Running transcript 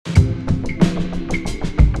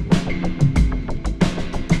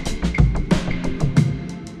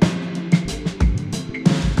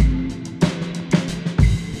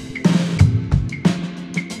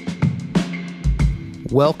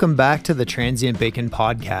Welcome back to the Transient Bacon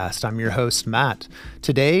Podcast. I'm your host, Matt.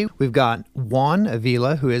 Today, we've got Juan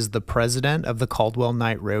Avela, who is the president of the Caldwell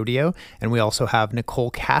Night Rodeo, and we also have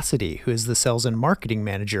Nicole Cassity, who is the sales and marketing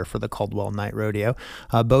manager for the Caldwell Night Rodeo.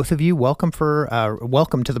 Both of you, welcome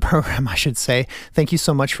to the program, I should say. Thank you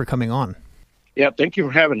so much for coming on. Yeah, thank you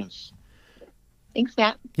for having us. Thanks,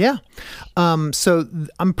 Matt. Yeah. So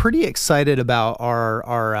I'm pretty excited about our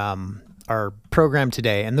program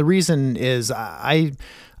today. And the reason is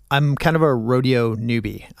I'm kind of a rodeo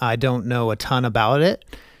newbie. I don't know a ton about it.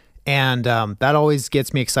 And that always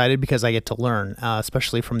gets me excited because I get to learn,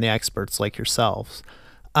 especially from the experts like yourselves.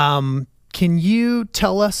 Can you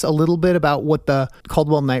tell us a little bit about what the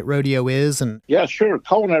Caldwell Night Rodeo is? Yeah, sure.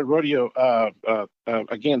 Caldwell Night Rodeo,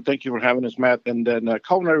 again, thank you for having us, Matt. And then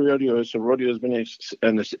Caldwell Night Rodeo is a rodeo that's been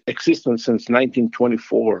in existence since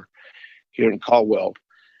 1924 here in Caldwell.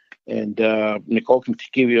 And Nicole can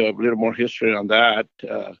give you a little more history on that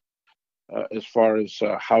as far as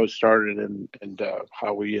how it started and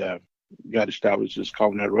how we got established as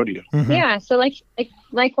Caldwell Night Rodeo. Mm-hmm. Yeah, so like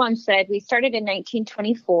Juan said, we started in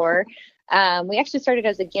 1924. We actually started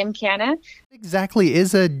as a gymkhana. What exactly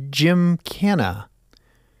is a gymkhana?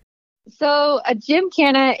 So a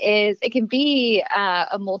gymkhana it can be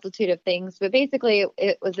a multitude of things, but basically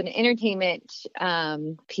it was an entertainment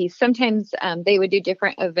piece. Sometimes they would do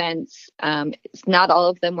different events. Not all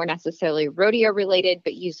of them were necessarily rodeo related,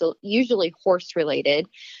 but usually horse related.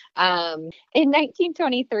 In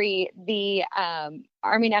 1923, the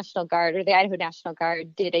Army National Guard or the Idaho National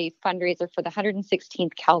Guard did a fundraiser for the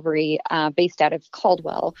 116th Cavalry based out of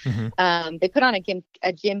Caldwell. Mm-hmm. They put on a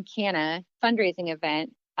gymkhana fundraising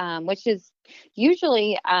event. Which is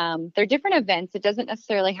usually, they're different events. It doesn't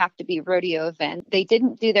necessarily have to be rodeo events. They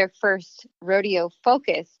didn't do their first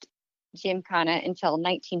rodeo-focused gymkhana until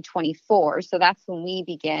 1924. So that's when we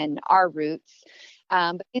began our roots.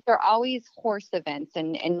 But these are always horse events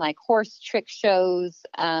and like horse trick shows,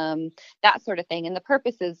 that sort of thing. And the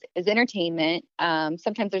purpose is entertainment.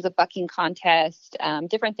 Sometimes there's a bucking contest,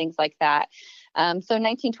 different things like that. So in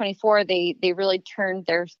 1924, they really turned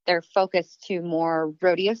their focus to more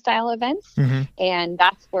rodeo style events. Mm-hmm. And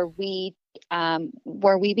that's where we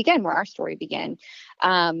began, where our story began.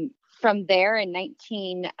 From there in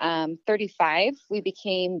 1935, we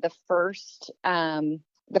became the first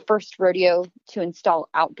rodeo to install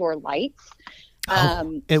outdoor lights.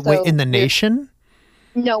 In the nation?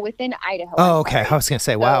 No, within Idaho. Oh, okay. I was going to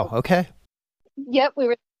say, wow. Okay. Yep. We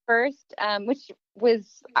were the first, which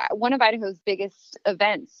was one of Idaho's biggest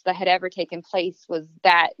events that had ever taken place was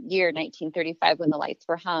that year, 1935, when the lights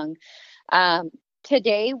were hung.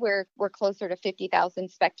 Today, we're closer to 50,000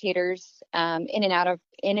 spectators in and out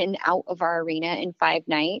of our arena in 5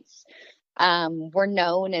 nights. We're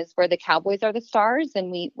known as where the Cowboys are the stars.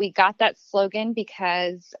 And we got that slogan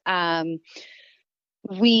because I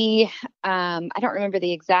don't remember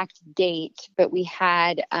the exact date, but we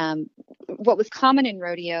had what was common in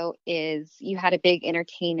rodeo is you had a big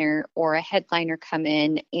entertainer or a headliner come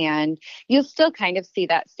in, and you'll still kind of see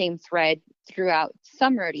that same thread throughout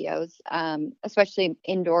some rodeos, especially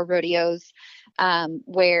indoor rodeos,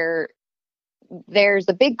 where there's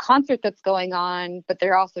a big concert that's going on, but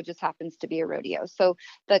there also just happens to be a rodeo. So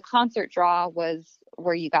the concert draw was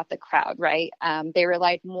where you got the crowd, right? They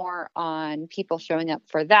relied more on people showing up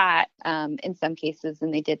for that in some cases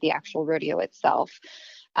than they did the actual rodeo itself.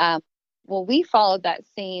 Well, we followed that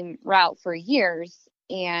same route for years,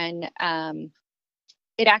 and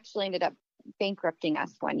it actually ended up bankrupting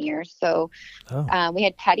us one year. So we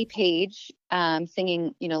had Patty Page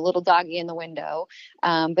singing, Little Doggy in the Window.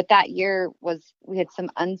 But that year we had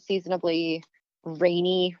some unseasonably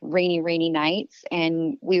rainy nights,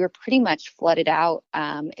 and we were pretty much flooded out.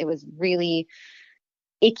 It was really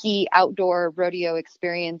icky outdoor rodeo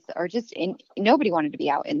experience, or just nobody wanted to be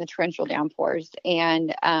out in the torrential downpours.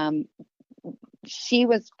 And she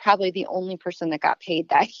was probably the only person that got paid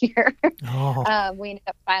that year. We ended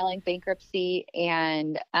up filing bankruptcy,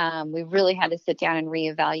 and we really had to sit down and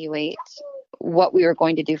reevaluate what we were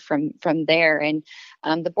going to do from there. And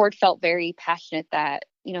the board felt very passionate that,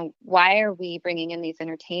 why are we bringing in these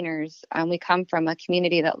entertainers? We come from a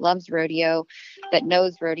community that loves rodeo, that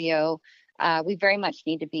knows rodeo. We very much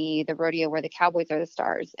need to be the rodeo where the Cowboys are the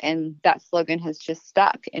stars. And that slogan has just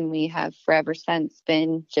stuck. And we have forever since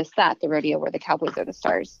been just that, the rodeo where the Cowboys are the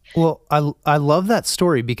stars. Well, I love that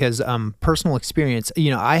story because personal experience,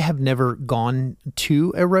 I have never gone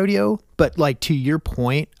to a rodeo, but like to your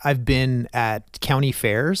point, I've been at county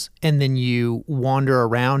fairs, and then you wander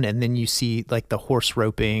around and then you see like the horse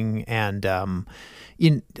roping. And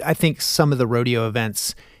I think some of the rodeo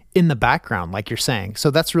events, in the background, like you're saying.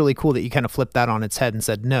 So that's really cool that you kind of flipped that on its head and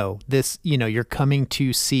said, no, this, you're coming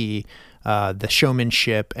to see the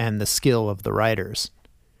showmanship and the skill of the riders.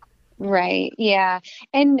 Right. Yeah.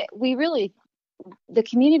 And the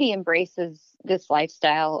community embraces this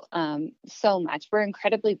lifestyle so much. We're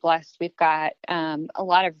incredibly blessed. We've got a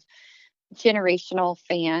lot of generational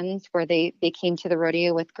fans where they came to the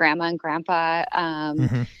rodeo with grandma and grandpa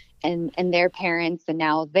and their parents, and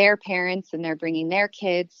now their parents, and they're bringing their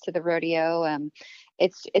kids to the rodeo.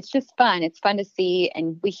 It's just fun. It's fun to see,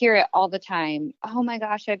 and we hear it all the time. Oh my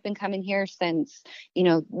gosh, I've been coming here since,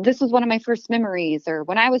 this was one of my first memories, or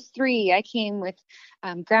when I was 3, I came with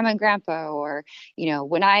grandma and grandpa, or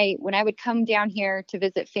when I would come down here to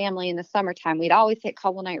visit family in the summertime, we'd always hit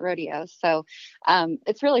Caldwell Night Rodeo. So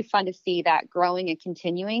it's really fun to see that growing and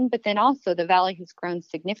continuing. But then also the valley has grown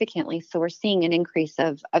significantly, so we're seeing an increase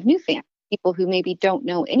of new fans, people who maybe don't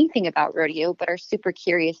know anything about rodeo but are super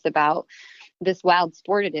curious about this wild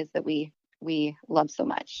sport it is that we love so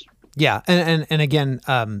much. Yeah. And again,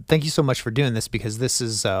 thank you so much for doing this, because this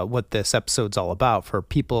is what this episode's all about for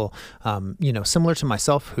people, similar to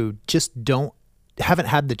myself, who just haven't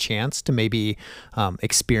had the chance to maybe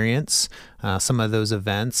experience some of those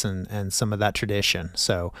events and some of that tradition.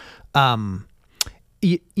 So, so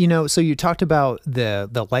you talked about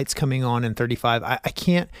the lights coming on in 35. I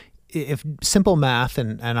can't, if simple math,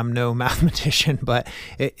 and I'm no mathematician, but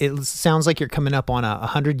it sounds like you're coming up on a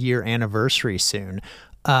 100-year anniversary soon.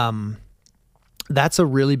 That's a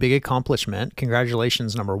really big accomplishment.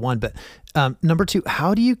 Congratulations, number one. But number two,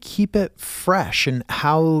 how do you keep it fresh, and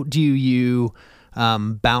how do you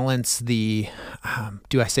balance the,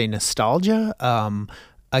 do I say nostalgia,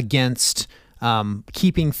 against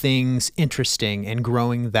keeping things interesting and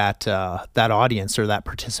growing that audience or that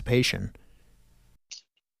participation?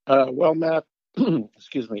 Well, Matt,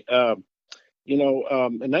 excuse me. In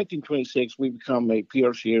 1926, we become a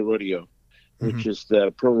PRCA rodeo, which is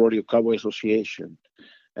the Pro Rodeo Cowboy Association,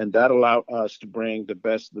 and that allowed us to bring the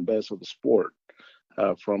best of the sport,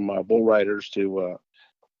 from bull riders to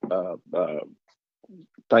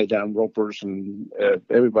tie down ropers and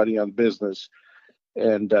everybody on business,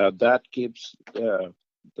 and that keeps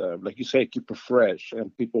like you say, keep it fresh,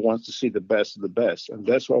 and people want to see the best of the best, and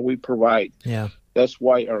that's what we provide. Yeah. That's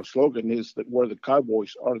why our slogan is that where the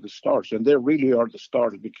Cowboys are the stars, and they really are the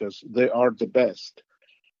stars because they are the best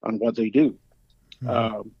on what they do.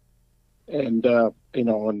 And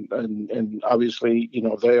obviously,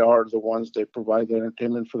 they are the ones that provide the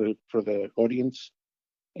entertainment for the audience,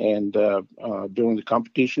 and during the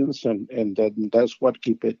competitions, and then that's what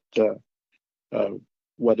keep it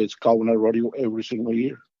what is Caldwell Night Rodeo every single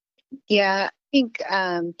year. Yeah, I think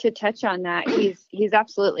to touch on that, he's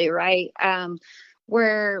absolutely right.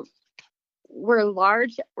 We're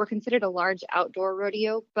considered a large outdoor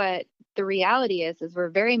rodeo, but the reality is we're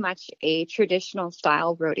very much a traditional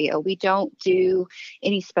style rodeo. We don't do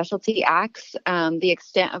any specialty acts. The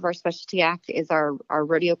extent of our specialty act is our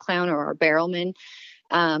rodeo clown or our barrelman.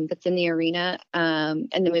 That's in the arena. And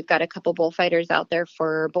then we've got a couple bullfighters out there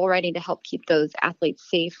for bull riding to help keep those athletes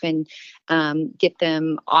safe and get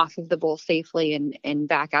them off of the bull safely and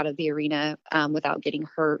back out of the arena without getting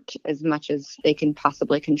hurt as much as they can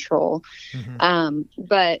possibly control.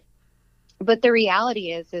 But the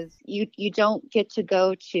reality is you don't get to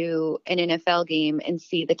go to an NFL game and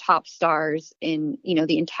see the top stars in,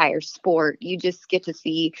 the entire sport. You just get to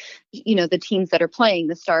see, the teams that are playing,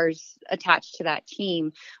 the stars attached to that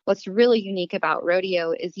team. What's really unique about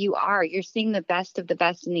rodeo is you're seeing the best of the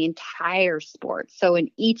best in the entire sport. So in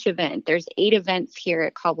each event, there's 8 events here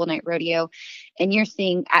at Caldwell Night Rodeo, and you're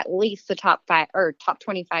seeing at least the top 5 or top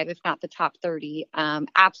 25, if not the top 30,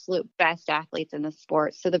 absolute best athletes in the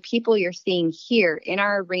sport. So the people you're seeing here in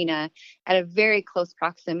our arena at a very close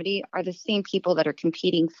proximity are the same people that are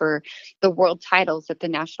competing for the world titles at the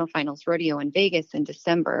National Finals Rodeo in Vegas in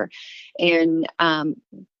December. And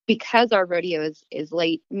because our rodeo is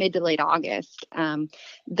mid to late August,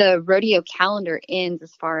 the rodeo calendar ends,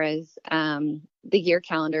 as far as the year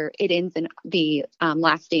calendar, it ends in the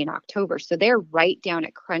last day in October. So they're right down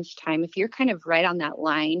at crunch time. If you're kind of right on that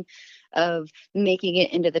line of making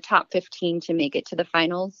it into the top 15 to make it to the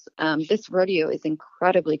finals, this rodeo is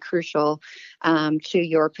incredibly crucial to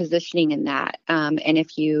your positioning in that. And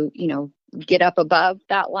if you get up above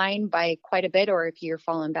that line by quite a bit, or if you're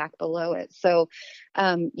falling back below it. So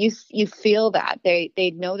you feel that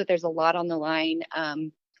they know that there's a lot on the line,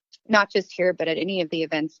 not just here, but at any of the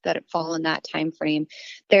events that fall in that time frame.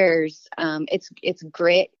 There's it's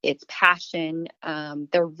grit, it's passion.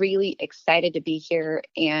 They're really excited to be here,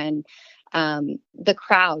 and The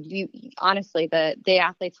crowd, you honestly, the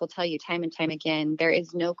athletes will tell you time and time again, there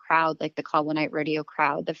is no crowd like the Caldwell Night Rodeo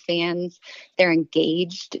crowd. The fans, they're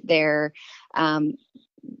engaged.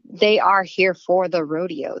 They are here for the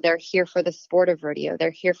rodeo. They're here for the sport of rodeo.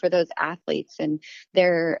 They're here for those athletes, and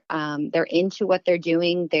they're into what they're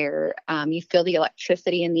doing. You feel the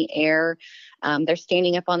electricity in the air. They're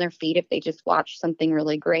standing up on their feet if they just watch something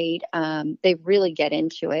really great. They really get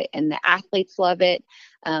into it, and the athletes love it.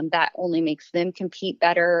 That only makes them compete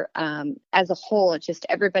better. As a whole, it's just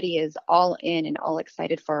everybody is all in and all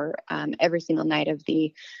excited for every single night of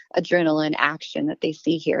the adrenaline action that they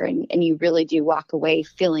see here. And you really do walk away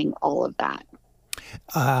feeling all of that.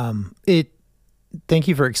 Thank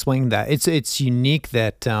you for explaining that. It's unique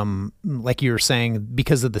that, like you were saying,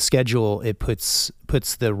 because of the schedule, it puts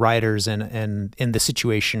the riders in the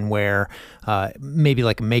situation where maybe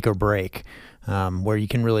like a make or break, where you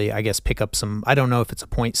can really, I guess, pick up some. I don't know if it's a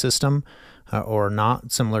point system or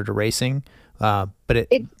not, similar to racing, but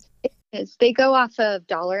it is. They go off of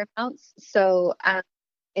dollar amounts, so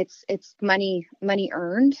it's money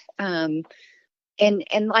earned.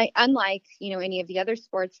 And like, unlike, any of the other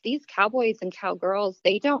sports, these cowboys and cowgirls,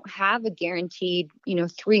 they don't have a guaranteed,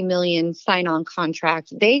 3 million sign-on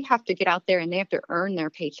contract. They have to get out there and they have to earn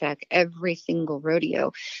their paycheck every single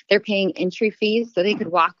rodeo. They're paying entry fees, so they could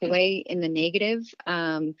walk away in the negative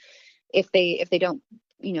if they don't,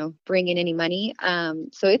 bring in any money.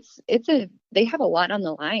 So they have a lot on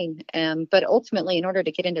the line. But ultimately, in order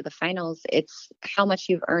to get into the finals, it's how much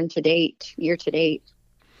you've earned year to date.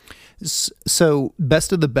 So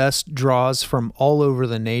best of the best draws from all over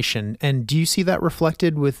the nation. And do you see that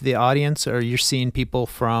reflected with the audience? Or you're seeing people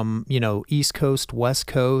from, East Coast, West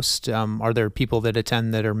Coast? Are there people that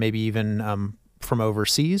attend that are maybe even from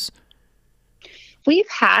overseas? We've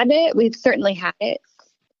had it. We've certainly had it.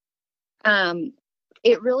 I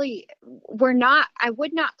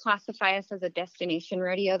would not classify us as a destination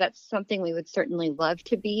rodeo. That's something we would certainly love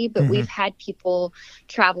to be, but we've had people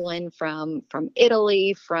travel in from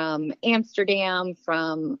Italy, from Amsterdam,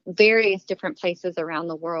 from various different places around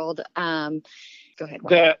the world. Go ahead.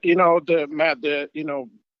 And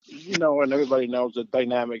everybody knows the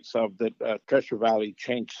dynamics of the Treasure Valley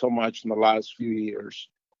changed so much in the last few years.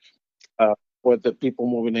 With the people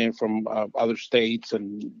moving in from other states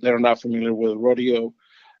and they're not familiar with rodeo,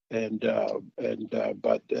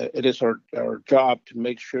 but it is our job to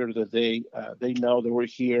make sure that they know that we're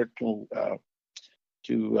here to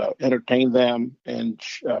entertain them and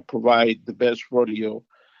provide the best quality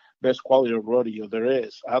of rodeo there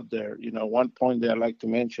is out there. One point that I like to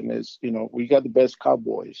mention is we got the best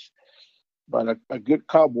cowboys, but a good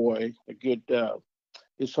cowboy,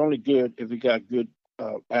 it's only good if you got good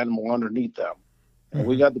animal underneath them. And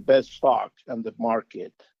we got the best stock on the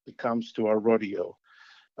market that comes to our rodeo.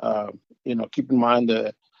 Keep in mind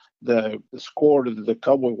the score that the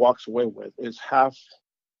cowboy walks away with is half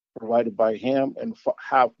provided by him and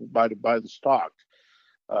half provided by the stock.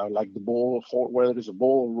 Like the bull, whether it's a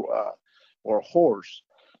bull or a horse,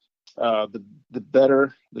 the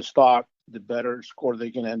better the stock, the better score they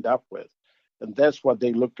can end up with. And that's what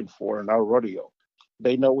they're looking for in our rodeo.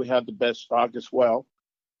 They know we have the best stock as well,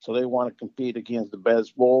 so they want to compete against the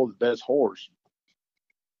best bull, the best horse,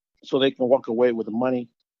 so they can walk away with the money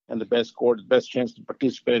and the best score, the best chance to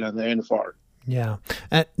participate in the NFR. Yeah.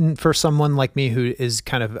 And for someone like me who is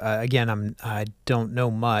kind of, I don't know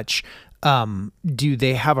much, do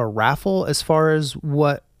they have a raffle as far as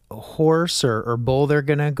what horse or bull they're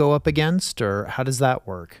going to go up against, or how does that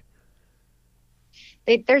work?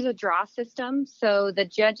 There's a draw system. So the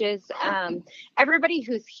judges, everybody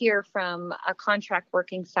who's here from a contract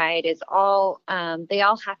working side is they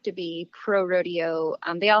all have to be pro rodeo.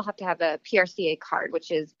 They all have to have a PRCA card,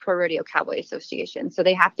 which is Pro Rodeo Cowboy Association. So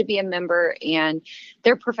they have to be a member, and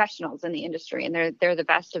they're professionals in the industry, and they're the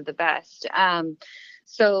best of the best.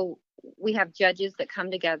 So we have judges that come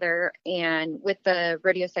together, and with the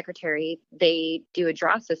rodeo secretary, they do a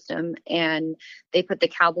draw system, and they put the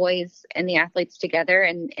cowboys and the athletes together,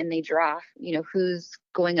 and they draw, who's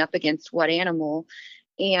going up against what animal.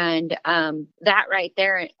 And that right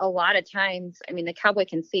there, a lot of times, the cowboy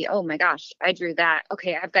can see, oh my gosh, I drew that.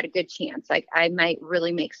 Okay, I've got a good chance. Like, I might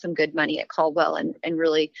really make some good money at Caldwell and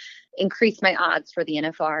really increase my odds for the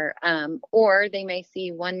NFR. Or they may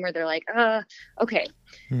see one where they're like, okay.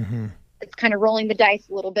 Mm-hmm. it's kind of rolling the dice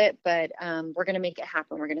a little bit, but we're going to make it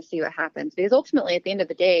happen. We're going to see what happens, because ultimately at the end of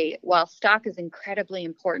the day, while stock is incredibly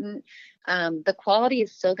important, the quality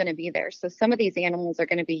is still going to be there. So some of these animals are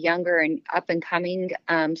going to be younger and up and coming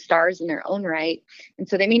stars in their own right. And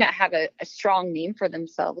so they may not have a strong name for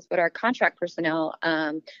themselves, but our contract personnel,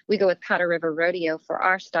 we go with Powder River Rodeo for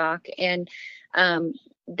our stock. And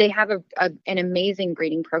they have an amazing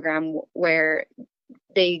breeding program where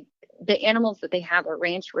the animals that they have are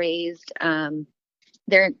ranch raised.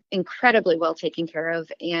 They're incredibly well taken care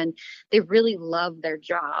of, and they really love their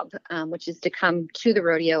job, which is to come to the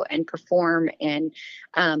rodeo and perform. And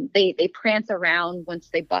they prance around once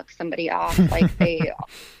they buck somebody off like they are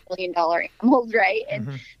 $1 million animals, right?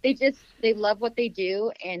 And they love what they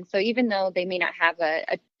do. And so even though they may not have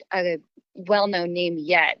a well-known name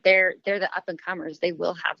yet, they're the up and comers. They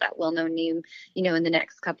will have that well-known name, in the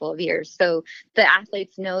next couple of years. So the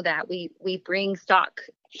athletes know that we bring stock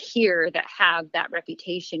here that have that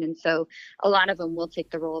reputation, and so a lot of them will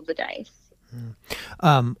take the roll of the dice.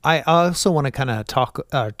 I also want to kind of talk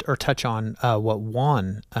or touch on what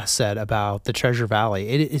Juan said about the Treasure Valley.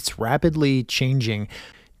 It's rapidly changing,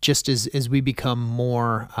 just as we become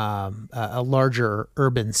more a larger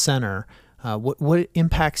urban center. What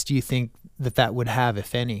impacts do you think that would have,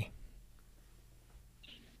 if any?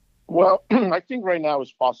 Well, I think right now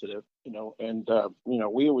it's positive, and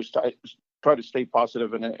we always try to stay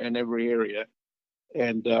positive in every area,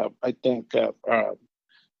 and I think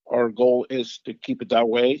our goal is to keep it that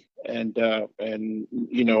way, and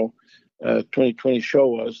 2020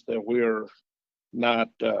 show us that we're not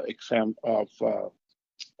exempt of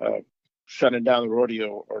shutting down the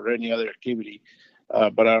rodeo or any other activity,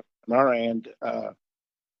 but on our end,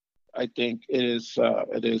 I think it is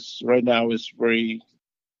right now is very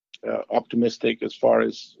optimistic as far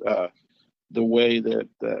as the way that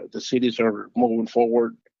the cities are moving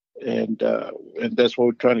forward, and that's what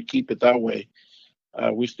we're trying to keep it that way.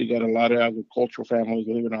 We still got a lot of agricultural families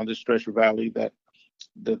living on this Treasure Valley that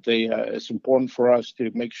it's important for us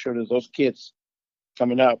to make sure that those kids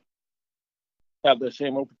coming up have the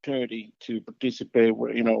same opportunity to participate,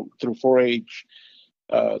 through 4-H,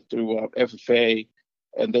 through FFA,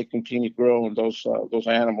 and they continue growing those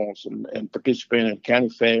animals and participate in county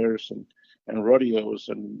fairs and rodeos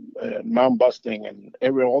and mountain busting and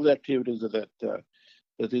all the activities that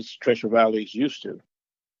this Treasure Valley is used to,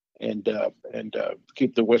 and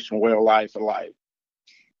keep the Western way of life alive.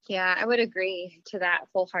 Yeah, I would agree to that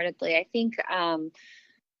wholeheartedly. I think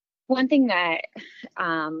one thing that,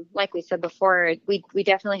 like we said before, we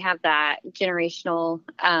definitely have that generational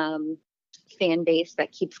fan base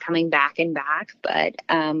that keeps coming back and back. But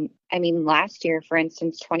last year, for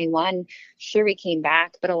instance, 21, sure, we came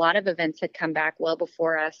back, but a lot of events had come back well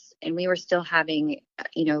before us, and we were still having,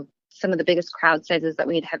 some of the biggest crowd sizes that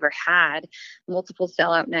we had ever had, multiple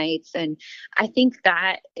sellout nights. And I think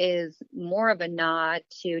that is more of a nod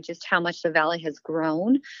to just how much the Valley has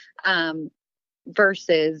grown,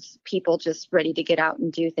 versus people just ready to get out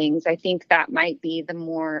and do things. I think that might be the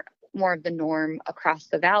more of the norm across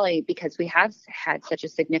the Valley, because we have had such a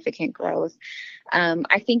significant growth.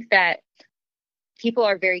 I think that people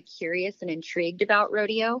are very curious and intrigued about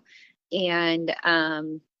rodeo, and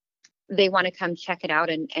they want to come check it out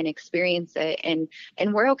and experience it. And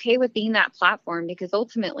we're okay with being that platform, because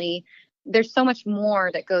ultimately there's so much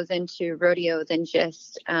more that goes into rodeo than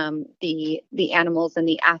just the animals and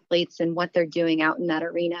the athletes and what they're doing out in that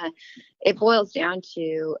arena. It boils down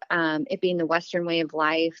to it being the Western way of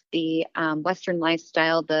life, the Western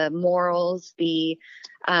lifestyle, the morals, the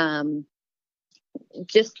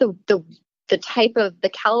just the type of the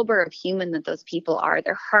caliber of human that those people are.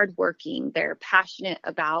 They're hardworking. They're passionate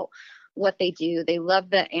about what they do. They love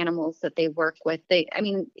the animals that they work with.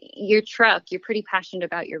 Your truck, you're pretty passionate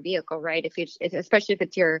about your vehicle, right? Especially if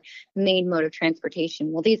it's your main mode of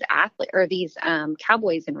transportation. Well, these athletes or these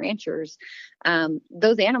cowboys and ranchers,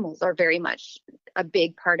 those animals are very much a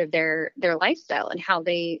big part of their lifestyle and how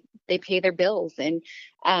they pay their bills. And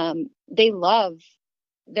they love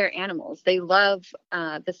their animals. They love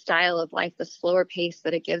the style of life, the slower pace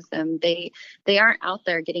that it gives them. They aren't out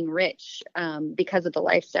there getting rich because of the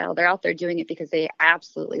lifestyle. They're out there doing it because they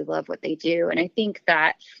absolutely love what they do. And I think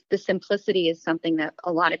that the simplicity is something that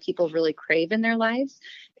a lot of people really crave in their lives.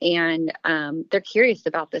 And they're curious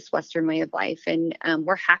about this Western way of life. And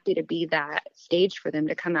we're happy to be that stage for them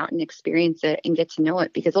to come out and experience it and get to know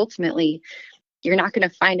it, because ultimately you're not going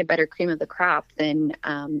to find a better cream of the crop than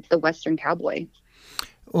the Western cowboy.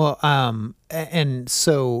 Well, and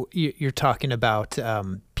so you're talking about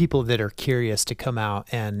people that are curious to come out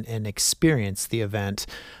and experience the event,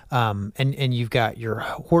 and you've got your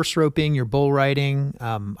horse roping, your bull riding.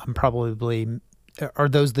 Are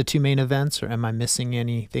those the two main events, or am I missing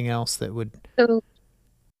anything else that would? So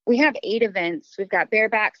we have 8 events. We've got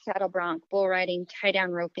bareback, saddle bronc, bull riding, tie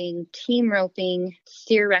down roping, team roping,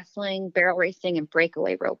 steer wrestling, barrel racing, and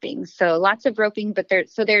breakaway roping. So lots of roping, but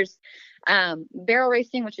there's barrel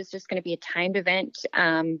racing, which is just going to be a timed event.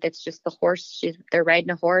 That's just the horse. They're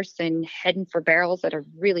riding a horse and heading for barrels at a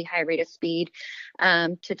really high rate of speed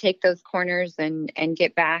to take those corners and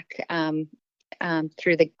get back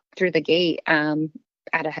through the gate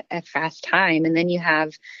at a fast time. And then you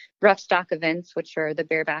have rough stock events, which are the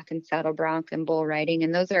bareback and saddle bronc and bull riding.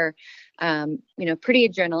 And those are, pretty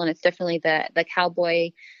adrenaline. It's definitely the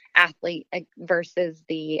cowboy athlete versus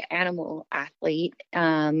the animal athlete.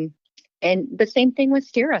 And the same thing with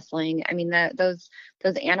steer wrestling. I mean, those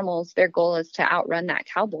animals, their goal is to outrun that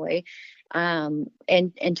cowboy. And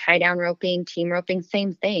tie down roping, team roping,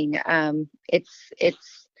 same thing.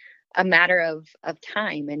 It's a matter of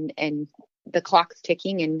time and the clock's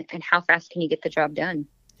ticking and how fast can you get the job done.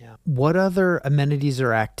 Yeah. What other amenities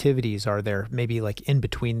or activities are there, maybe like in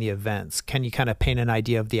between the events? Can you kind of paint an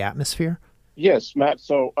idea of the atmosphere? Yes, Matt.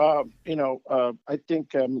 So, I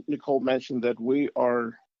think Nicole mentioned that we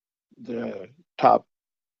are the top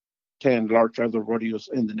 10 large other rodeos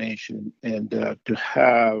in the nation. And to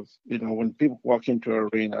have, when people walk into an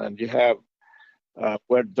arena and you have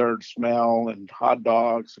wet dirt smell and hot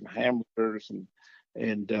dogs and hamburgers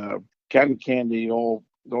and cotton candy, all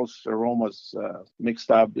those aromas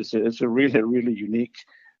mixed up. It's a really, really unique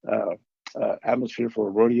atmosphere for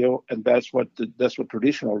a rodeo, and that's what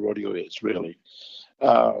traditional rodeo is really.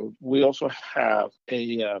 We also have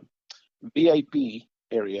a VIP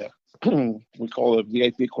area. We call it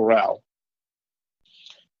VIP corral,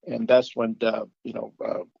 and that's when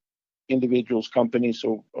individuals, companies,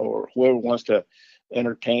 or whoever wants to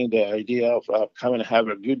entertain the idea of coming to have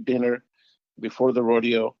a good dinner before the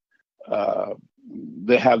rodeo.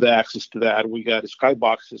 They have the access to that. We got sky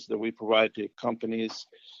boxes that we provide to companies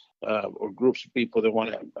or groups of people that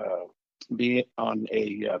want to be on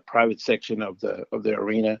a private section of the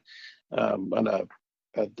arena.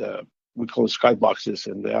 We call it sky boxes,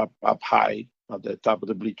 and they're up high at the top of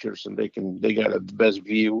the bleachers, and they got the best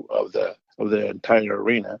view of the entire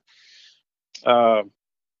arena.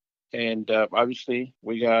 And obviously,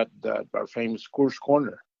 we got our famous Coors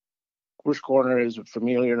Corner. Coors Corner is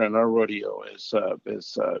familiar in our rodeo. Is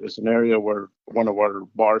an area where one of our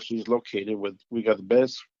bars is located. We got the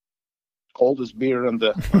best, coldest beer in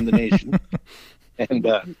the nation, and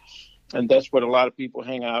that's where a lot of people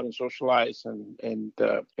hang out and socialize and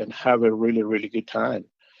have a really, really good time,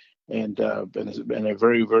 and it's been a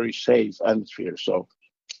very, very safe atmosphere. So.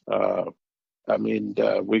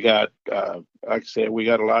 We got, like I said, we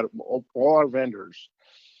got a lot of all our vendors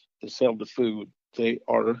that sell the food. They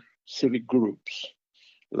are civic groups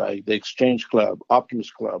like the Exchange Club,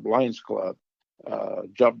 Optimist Club, Lions Club,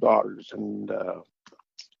 Job Daughters, and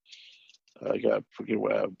I got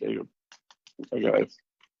forgetting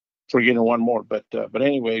one more. But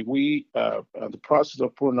anyway, we the process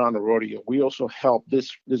of putting on a rodeo, we also help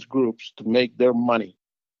these groups to make their money,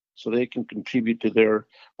 so they can contribute to their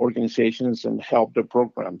organizations and help their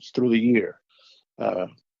programs through the year.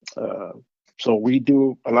 So we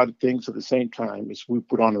do a lot of things at the same time as we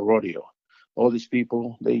put on a rodeo. All these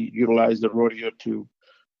people, they utilize the rodeo to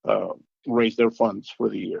raise their funds for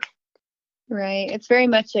the year. Right. It's very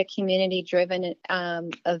much a community-driven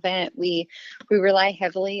event. We rely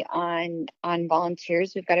heavily on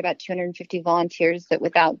volunteers. We've got about 250 volunteers that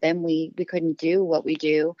without them, we couldn't do what we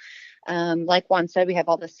do. Like Juan said, we have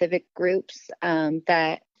all the civic groups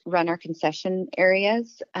that run our concession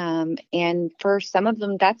areas. And for some of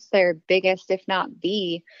them, that's their biggest, if not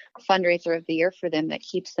the fundraiser of the year for them that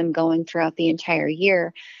keeps them going throughout the entire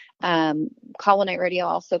year. Caldwell Night Rodeo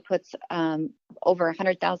also puts over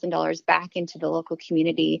 $100,000 back into the local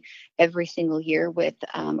community every single year with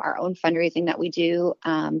our own fundraising that we do,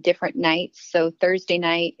 different nights. So Thursday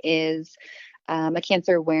night is a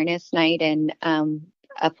cancer awareness night, and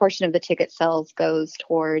a portion of the ticket sales goes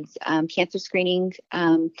towards cancer screening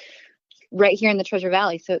right here in the Treasure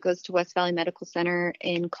Valley. So it goes to West Valley Medical Center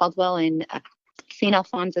in Caldwell and St.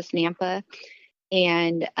 Alphonsus, Nampa,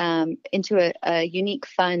 and into a unique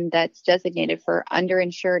fund that's designated for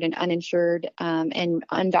underinsured and uninsured and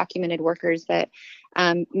undocumented workers that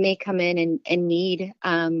may come in and need,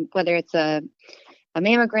 whether it's a a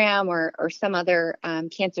mammogram or some other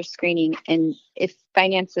cancer screening. And if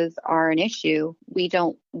finances are an issue, we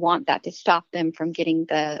don't want that to stop them from getting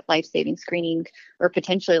the life-saving screening or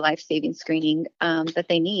potentially life-saving screening that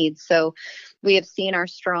they need. So we have seen our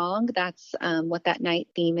strong. That's what that night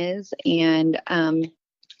theme is. And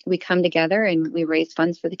we come together and we raise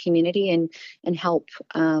funds for the community and help.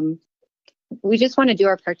 We just want to do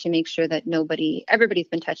our part to make sure that everybody's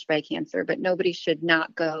been touched by cancer, but nobody should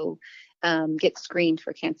not go get screened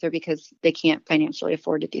for cancer because they can't financially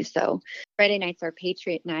afford to do so. Friday night's our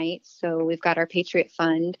Patriot night. So we've got our Patriot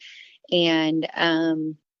Fund and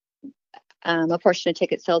a portion of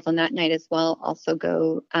ticket sales on that night as well also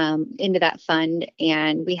go into that fund.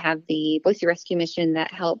 And we have the Boise Rescue Mission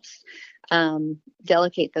that helps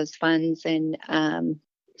delegate those funds and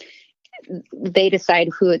they decide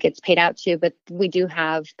who it gets paid out to, but we do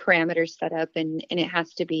have parameters set up and it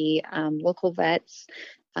has to be local vets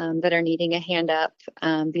that are needing a hand up.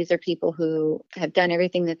 These are people who have done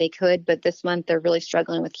everything that they could, but this month they're really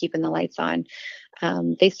struggling with keeping the lights on.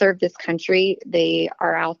 They serve this country. They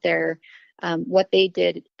are out there. What they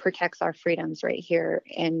did protects our freedoms right here.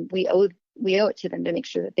 And we owe it to them to make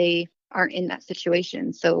sure that they aren't in that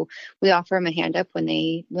situation. So we offer them a hand up when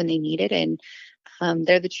they need it. And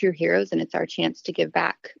they're the true heroes, and it's our chance to give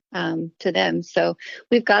back to them. So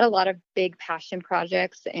we've got a lot of big passion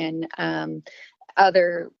projects and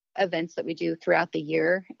other events that we do throughout the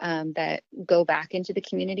year that go back into the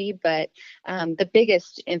community. But the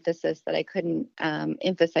biggest emphasis that I couldn't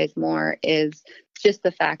emphasize more is just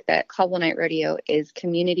the fact that Caldwell Night Rodeo is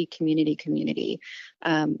community, community, community.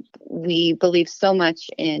 We believe so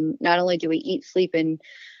much in not only do we eat, sleep, and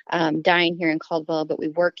dine here in Caldwell, but we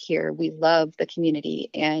work here. We love the community,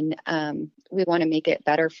 and we want to make it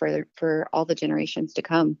better for all the generations to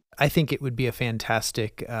come. I think it would be a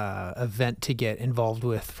fantastic event to get involved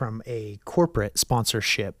with from a corporate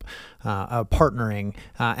sponsorship, partnering.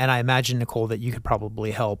 And I imagine, Nicole, that you could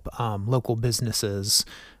probably help local businesses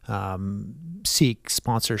seek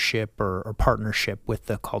sponsorship or partnership with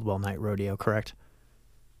the Caldwell Night Rodeo, correct?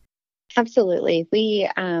 Absolutely. We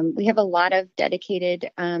have a lot of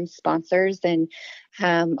dedicated sponsors, and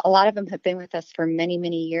a lot of them have been with us for many,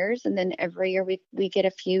 many years. And then every year we get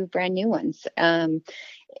a few brand new ones.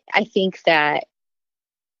 I think that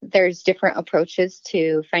there's different approaches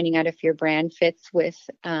to finding out if your brand fits with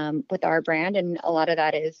our brand, and a lot of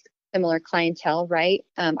that is similar clientele, right?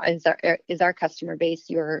 Is our customer base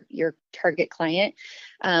your target client?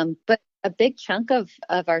 But a big chunk of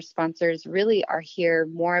our sponsors really are here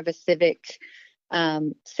more of a civic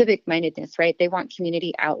mindedness, right? They want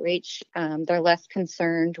community outreach. They're less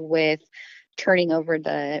concerned with turning over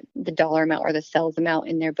the dollar amount or the sales amount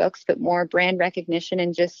in their books, but more brand recognition,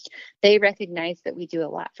 and just they recognize that we do a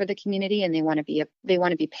lot for the community, and they want to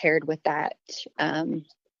be paired with that.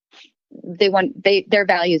 Their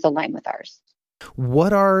values align with ours.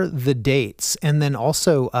 What are the dates? And then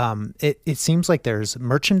also, it seems like there's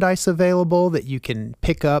merchandise available that you can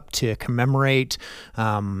pick up to commemorate,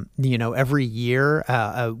 every year.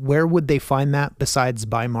 Where would they find that besides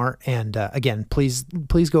Bimart? And again, please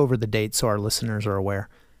go over the dates so our listeners are aware.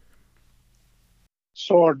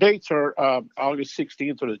 So our dates are August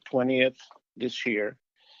 16th or the 20th this year.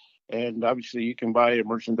 And obviously you can buy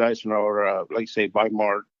merchandise on our,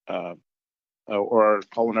 Bimart or our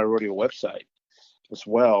Caldwell Night Rodeo website as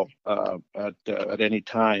well at any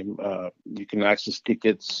time. You can access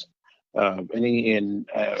tickets, ask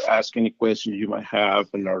any questions you might have,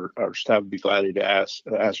 and our staff would be glad to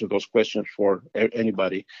answer those questions for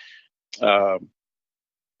anybody. Again,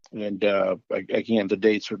 the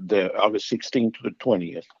dates are the August 16th to the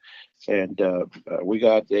 20th, and we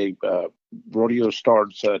got a rodeo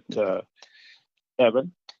starts at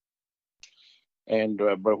 7.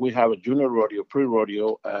 But we have a junior rodeo,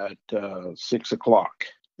 pre-rodeo at 6 o'clock.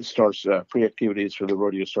 It starts, pre-activities for the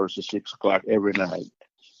rodeo starts at 6 o'clock every night.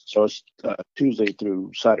 So it's Tuesday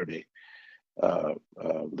through Saturday,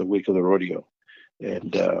 the week of the rodeo.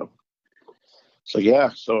 And so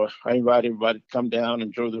I invite everybody to come down,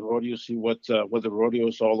 enjoy the rodeo, see what the rodeo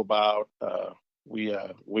is all about. We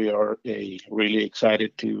are really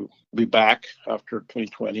excited to be back after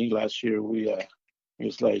 2020. Last year, it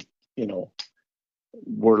was like,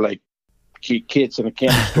 we're like kids in a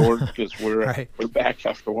candy store because we're Right. We're back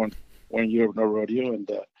after one year of no rodeo, and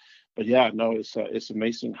it's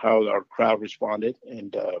amazing how our crowd responded,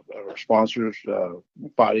 and our sponsors,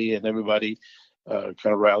 body, and everybody kind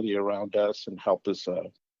of rally around us and help us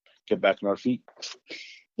get back on our feet.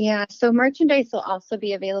 Yeah, so merchandise will also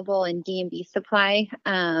be available in D&B Supply,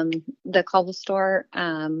 the Caldwell store,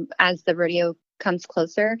 as the rodeo comes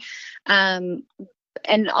closer.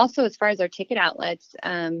 And also, as far as our ticket outlets,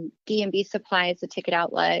 D&B Supply is a ticket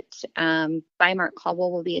outlet. By Mark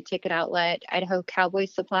Caldwell will be a ticket outlet. Idaho Cowboy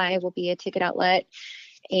Supply will be a ticket outlet.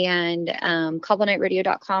 And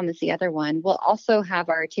CaldwellNightRodeo.com is the other one. We'll also have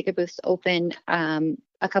our ticket booths open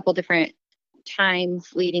a couple different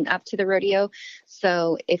times leading up to the rodeo.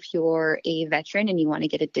 So if you're a veteran and you want to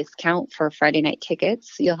get a discount for Friday night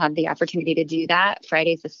tickets, you'll have the opportunity to do that.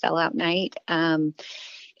 Friday's a sellout night.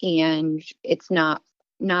 And it's not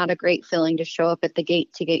a great feeling to show up at the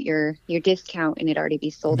gate to get your discount and it already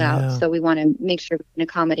be sold out. So we want to make sure we can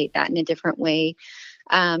accommodate that in a different way.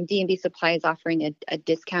 D&B Supply is offering a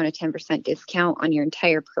discount, a 10% discount on your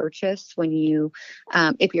entire purchase when you,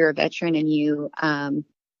 if you're a veteran and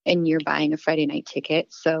you're buying a Friday night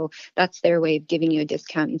ticket. So that's their way of giving you a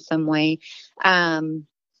discount in some way.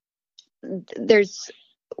 There's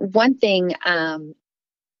one thing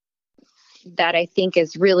that I think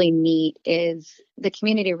is really neat is the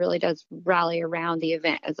community really does rally around the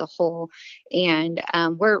event as a whole. And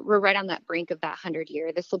we're right on that brink of that 100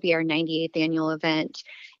 year. This will be our 98th annual event.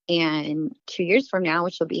 And 2 years from now,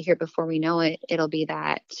 which will be here before we know it, it'll be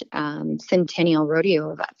that centennial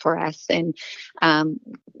rodeo event for us. And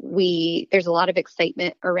there's a lot of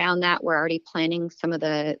excitement around that. We're already planning some of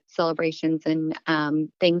the celebrations and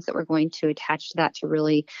things that we're going to attach to that to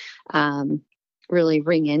really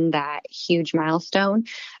ring in that huge milestone.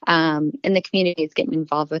 And the community is getting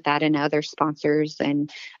involved with that and other sponsors.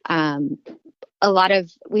 And we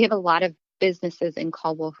have a lot of businesses in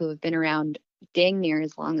Caldwell who have been around dang near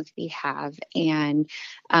as long as we have. And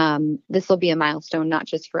this will be a milestone, not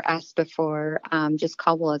just for us, but for just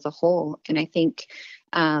Caldwell as a whole. And I think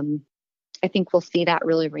we'll see that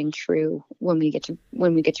really ring true when we get to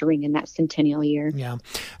ring in that centennial year. Yeah.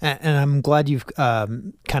 And I'm glad you've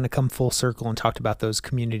kind of come full circle and talked about those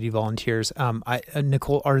community volunteers.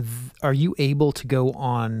 Nicole, are you able to go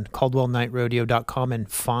on CaldwellNightRodeo.com and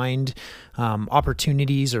find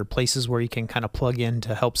opportunities or places where you can kind of plug in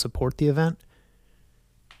to help support the event?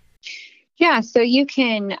 Yeah, so you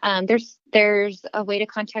can, there's a way to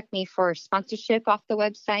contact me for sponsorship off the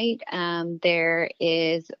website. There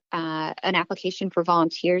is an application for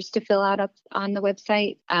volunteers to fill out up on the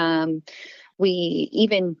website. We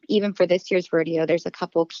even for this year's rodeo, there's a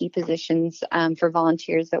couple key positions for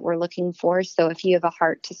volunteers that we're looking for. So if you have a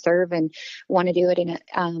heart to serve and want to do it in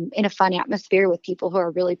a fun atmosphere with people who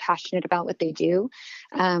are really passionate about what they do,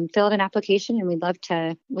 fill out an application, and we'd love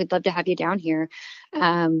to have you down here.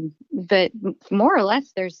 But more or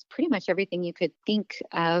less, there's pretty much everything you could think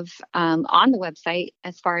of on the website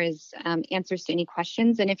as far as answers to any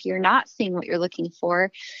questions. And if you're not seeing what you're looking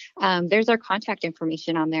for, there's our contact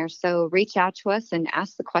information on there. So reach out to us and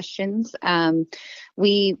ask the questions.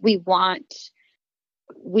 We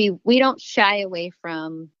don't shy away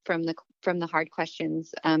from the hard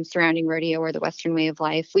questions surrounding rodeo or the Western way of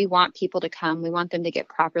life. We want people to come. We want them to get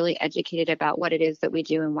properly educated about what it is that we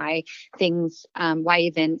do and why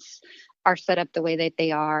events are set up the way that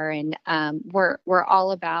they are. And we're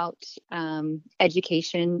all about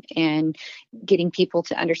education and getting people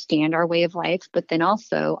to understand our way of life. But then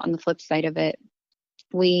also on the flip side of it,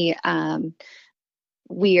 we are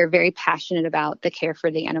very passionate about the care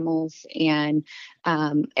for the animals and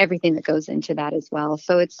everything that goes into that as well.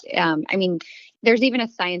 So it's, there's even a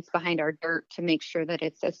science behind our dirt to make sure that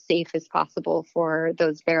it's as safe as possible for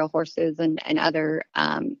those barrel horses and other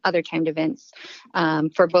timed events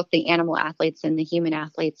for both the animal athletes and the human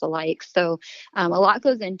athletes alike. So a lot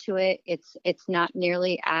goes into it. It's not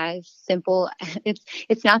nearly as simple.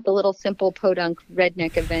 It's not the little simple podunk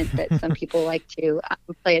redneck event that some people like to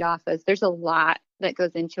play it off as. There's a lot that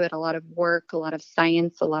goes into it, a lot of work, a lot of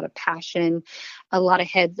science, a lot of passion, a lot of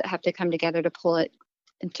heads that have to come together to pull it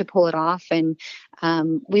off. And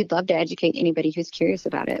we'd love to educate anybody who's curious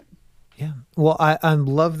about it. Yeah. Well, I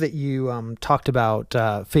love that you talked about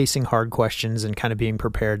facing hard questions and kind of being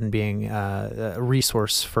prepared and being a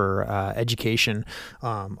resource for education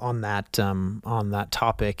on that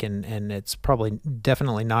topic. And it's probably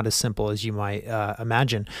definitely not as simple as you might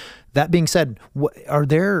imagine. That being said, are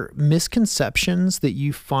there misconceptions that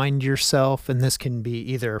you find yourself, and this can be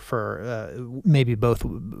either for maybe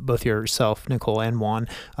both yourself, Nicole, and Juan,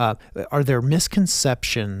 are there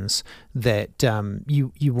misconceptions that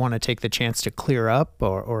you want to take the chance to clear up,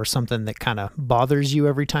 or something that kind of bothers you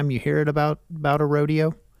every time you hear it about a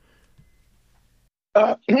rodeo?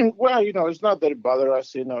 Well, it's not that it bothers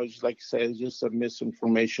us. It's like I say, it's just some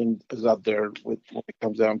misinformation is out there when it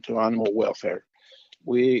comes down to animal welfare.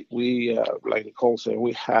 We like Nicole said,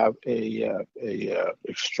 we have a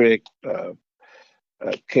strict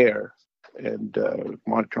care and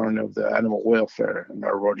monitoring of the animal welfare in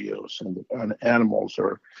our rodeos, and animals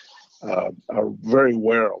are very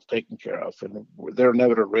well taken care of, and they're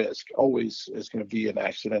never at risk. Always is going to be an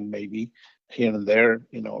accident, maybe here and there,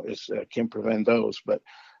 is can prevent those, but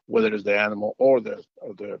whether it's the animal or the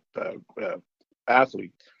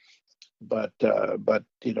athlete. But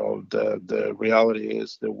the reality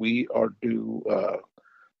is that we are do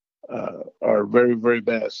our very, very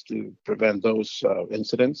best to prevent those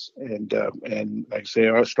incidents, and like I say,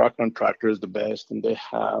 our stock contractor is the best, and they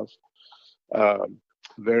have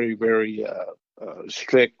very, very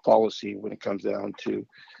strict policy when it comes down to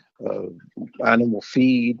animal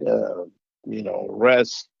feed,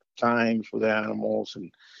 rest times with animals,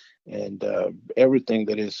 and everything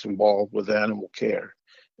that is involved with animal care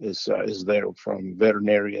is there, from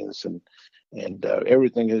veterinarians, and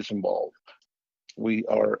everything is involved. We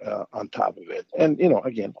are on top of it, and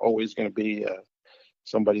again, always going to be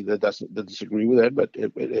somebody that disagree with it, but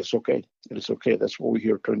it's okay. It is okay. That's what we're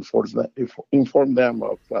here to inform them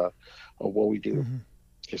of what we do. Mm-hmm.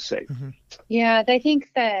 Is safe. Mm-hmm. Yeah, I think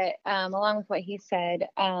that along with what he said,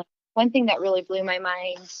 one thing that really blew my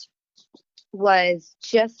mind was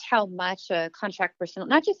just how much contract personnel,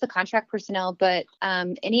 not just the contract personnel, but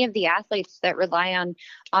any of the athletes that rely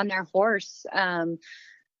on their horse,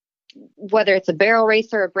 whether it's a barrel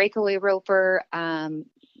racer, a breakaway roper,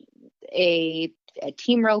 a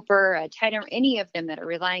team roper, a tight end, any of them that are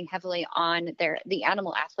relying heavily on the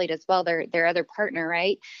animal athlete as well, their other partner,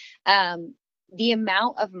 right? The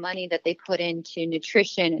amount of money that they put into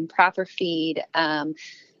nutrition and proper feed,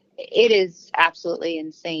 it is absolutely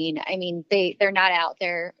insane. I mean, they're not out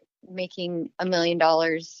there making $1 million.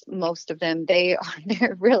 Most of them, they're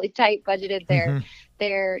really tight budgeted.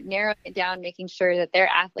 They're narrowing it down, making sure that their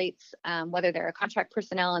athletes, whether they're a contract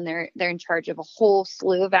personnel and they're in charge of a whole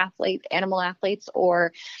slew of animal athletes,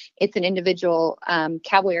 or it's an individual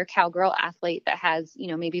cowboy or cowgirl athlete that has,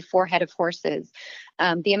 maybe 4 head of horses.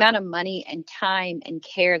 The amount of money and time and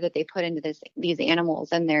care that they put into these animals,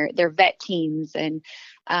 and their vet teams, and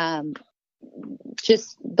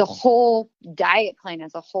just the whole diet plan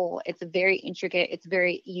as a whole. It's very intricate. It's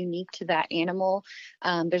very unique to that animal.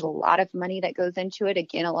 There's a lot of money that goes into it.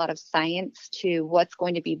 Again, a lot of science to what's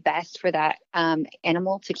going to be best for that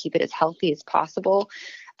animal to keep it as healthy as possible.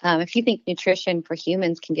 If you think nutrition for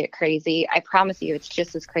humans can get crazy, I promise you it's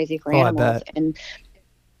just as crazy for animals. And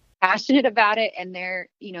passionate about it, and they're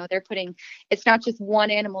putting, it's not just one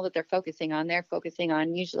animal that they're focusing on. They're focusing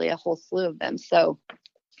on usually a whole slew of them. So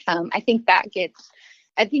I think that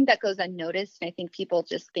goes unnoticed. And I think people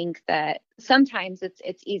just think that sometimes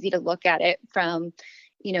it's easy to look at it from,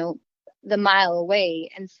 the mile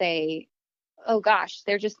away and say, oh gosh,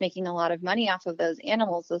 they're just making a lot of money off of those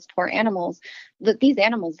animals, those poor animals. But these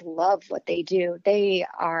animals love what they do. They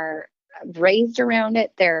are raised around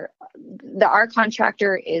it. Our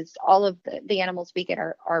contractor is all of the animals we get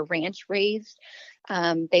are ranch raised.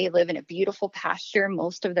 They live in a beautiful pasture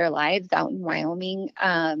most of their lives out in Wyoming.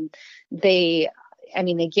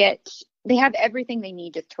 They have everything they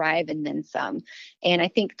need to thrive, and then some. And I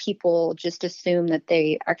think people just assume that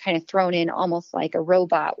they are kind of thrown in almost like a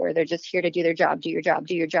robot, where they're just here to do their job, do your job,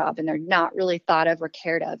 do your job. And they're not really thought of or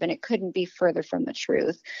cared of. And it couldn't be further from the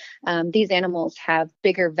truth. These animals have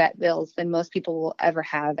bigger vet bills than most people will ever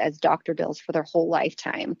have as doctor bills for their whole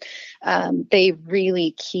lifetime. They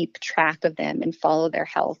really keep track of them and follow their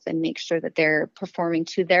health and make sure that they're performing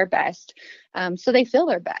to their best. So they feel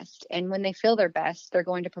their best. And when they feel their best, they're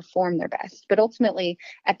going to perform their best. But ultimately,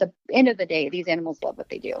 at the end of the day, these animals love what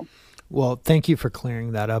they do. Well, thank you for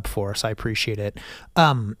clearing that up for us. I appreciate it.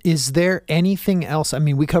 Is there anything else? I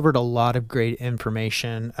mean, we covered a lot of great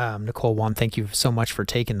information. Nicole, Juan, thank you so much for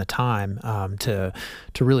taking the time to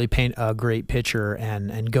really paint a great picture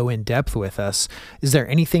and go in depth with us. Is there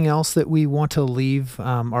anything else that we want to leave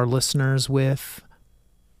our listeners with?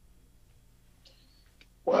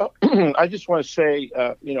 Well, I just want to say,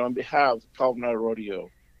 on behalf of Caldwell Night Rodeo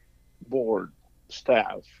board,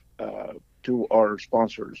 staff, to our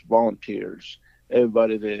sponsors, volunteers,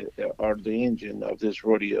 everybody that are the engine of this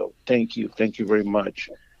rodeo, thank you very much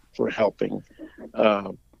for helping.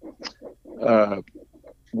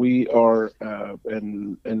 We are,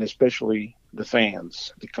 and especially the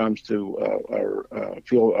fans that comes to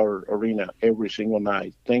our arena every single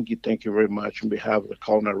night. Thank you very much on behalf of the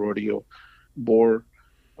Caldwell Night Rodeo board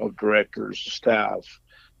of directors, staff,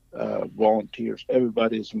 volunteers,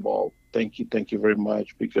 everybody is involved. Thank you very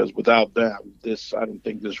much, because without them, I don't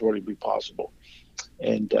think this would be possible.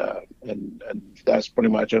 And that's pretty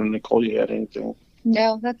much it. Nicole, you had anything?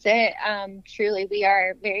 No, that's it. Truly, we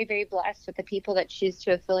are very, very blessed with the people that choose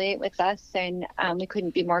to affiliate with us, and we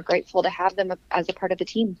couldn't be more grateful to have them as a part of the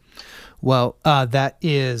team. Well, that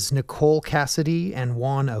is Nicole Cassity and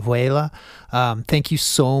Juan Avela. Thank you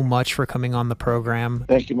so much for coming on the program.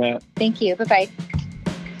 Thank you, Matt. Thank you. Bye-bye.